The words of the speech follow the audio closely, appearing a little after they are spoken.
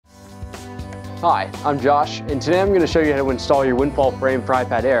Hi, I'm Josh, and today I'm going to show you how to install your WindFall Frame for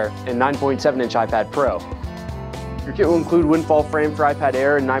iPad Air and 9.7-inch iPad Pro. Your kit will include WindFall Frame for iPad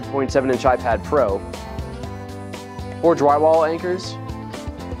Air and 9.7-inch iPad Pro, 4 drywall anchors,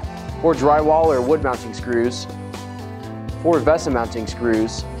 4 drywall or wood mounting screws, 4 VESA mounting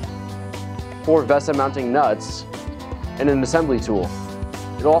screws, 4 VESA mounting nuts, and an assembly tool.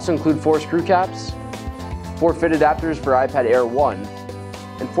 It will also include 4 screw caps, 4 fit adapters for iPad Air 1,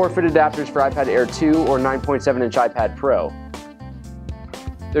 and 4 fit adapters for iPad Air 2 or 9.7-inch iPad Pro.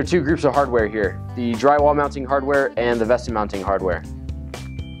 There are 2 groups of hardware here, the drywall mounting hardware and the VESA mounting hardware.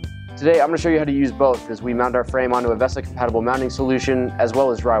 Today I'm going to show you how to use both as we mount our frame onto a VESA compatible mounting solution as well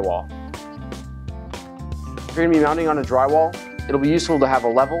as drywall. If you're going to be mounting on a drywall, it'll be useful to have a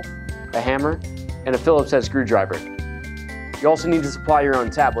level, a hammer, and a Phillips head screwdriver. You also need to supply your own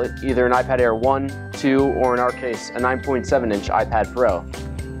tablet, either an iPad Air 1, 2, or in our case, a 9.7-inch iPad Pro.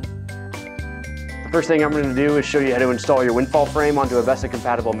 The first thing I'm going to do is show you how to install your WindFall Frame onto a VESA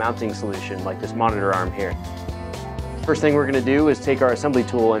compatible mounting solution like this monitor arm here. First thing we're going to do is take our assembly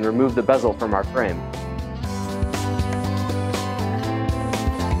tool and remove the bezel from our frame.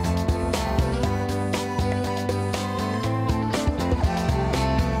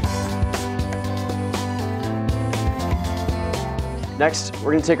 Next,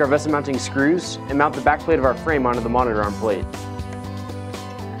 we're going to take our VESA mounting screws and mount the back plate of our frame onto the monitor arm plate.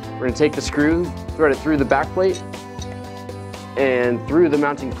 We're going to take the screw, thread it through the back plate, and through the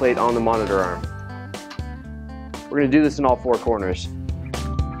mounting plate on the monitor arm. We're going to do this in all 4 corners.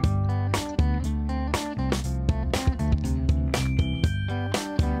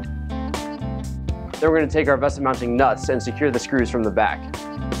 Then we're going to take our VESA mounting nuts and secure the screws from the back.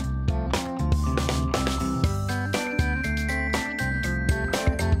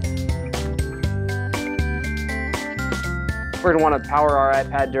 We're going to want to power our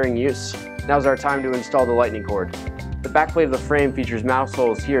iPad during use. Now's our time to install the lightning cord. The back plate of the frame features mouse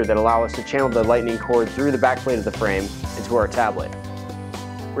holes here that allow us to channel the lightning cord through the back plate of the frame into our tablet.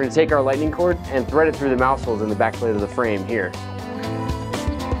 We're going to take our lightning cord and thread it through the mouse holes in the back plate of the frame here.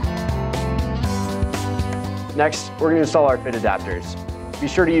 Next, we're going to install our fit adapters. Be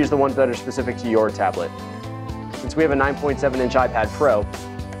sure to use the ones that are specific to your tablet. Since we have a 9.7-inch iPad Pro,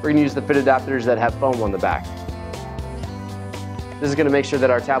 we're going to use the fit adapters that have foam on the back. This is going to make sure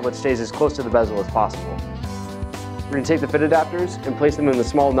that our tablet stays as close to the bezel as possible. We're going to take the fit adapters and place them in the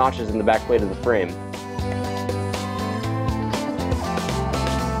small notches in the back plate of the frame.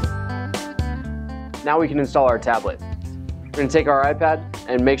 Now we can install our tablet. We're going to take our iPad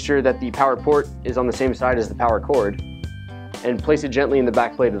and make sure that the power port is on the same side as the power cord and place it gently in the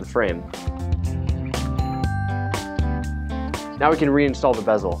back plate of the frame. Now we can reinstall the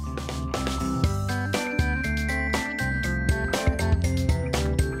bezel.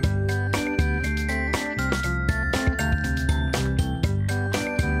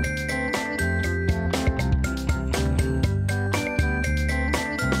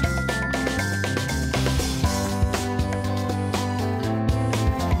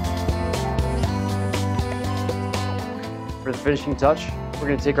 For the finishing touch, we're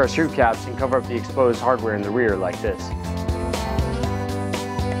going to take our screw caps and cover up the exposed hardware in the rear like this.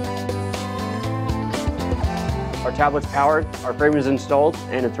 Our tablet's powered, our frame is installed,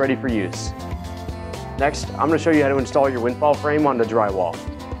 and it's ready for use. Next, I'm going to show you how to install your WindFall Frame onto drywall.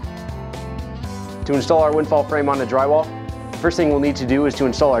 To install our WindFall Frame onto drywall, the first thing we'll need to do is to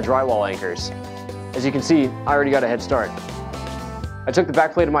install our drywall anchors. As you can see, I already got a head start. I took the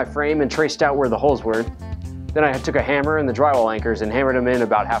back plate of my frame and traced out where the holes were. Then I took a hammer and the drywall anchors and hammered them in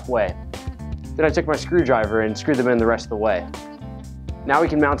about halfway. Then I took my screwdriver and screwed them in the rest of the way. Now we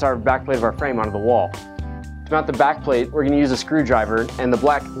can mount our back plate of our frame onto the wall. To mount the back plate, we're going to use a screwdriver and the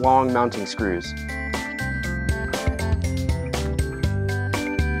black long mounting screws.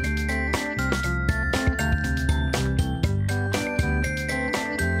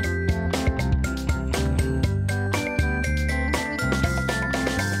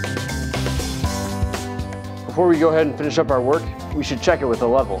 Before we go ahead and finish up our work, we should check it with a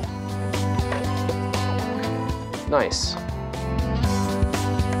level. Nice.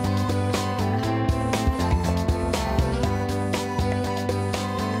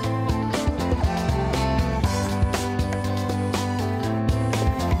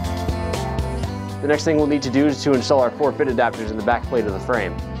 The next thing we'll need to do is to install our 4 fit adapters in the back plate of the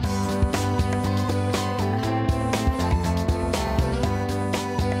frame.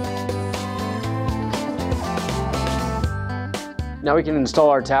 Now we can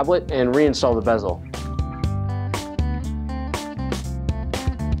install our tablet and reinstall the bezel.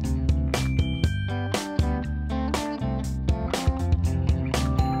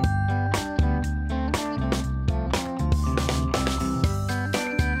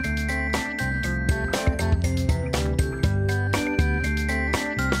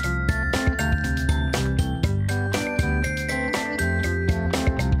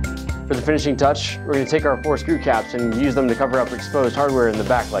 the finishing touch, we're going to take our 4 screw caps and use them to cover up exposed hardware in the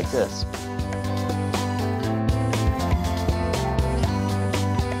back like this.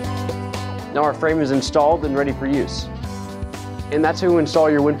 Now our frame is installed and ready for use. And that's how you install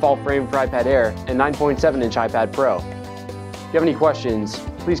your WindFall Frame for iPad Air and 9.7-inch iPad Pro. If you have any questions,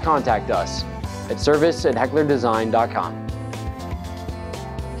 please contact us at service@hecklerdesign.com.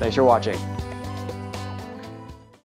 Thanks for watching.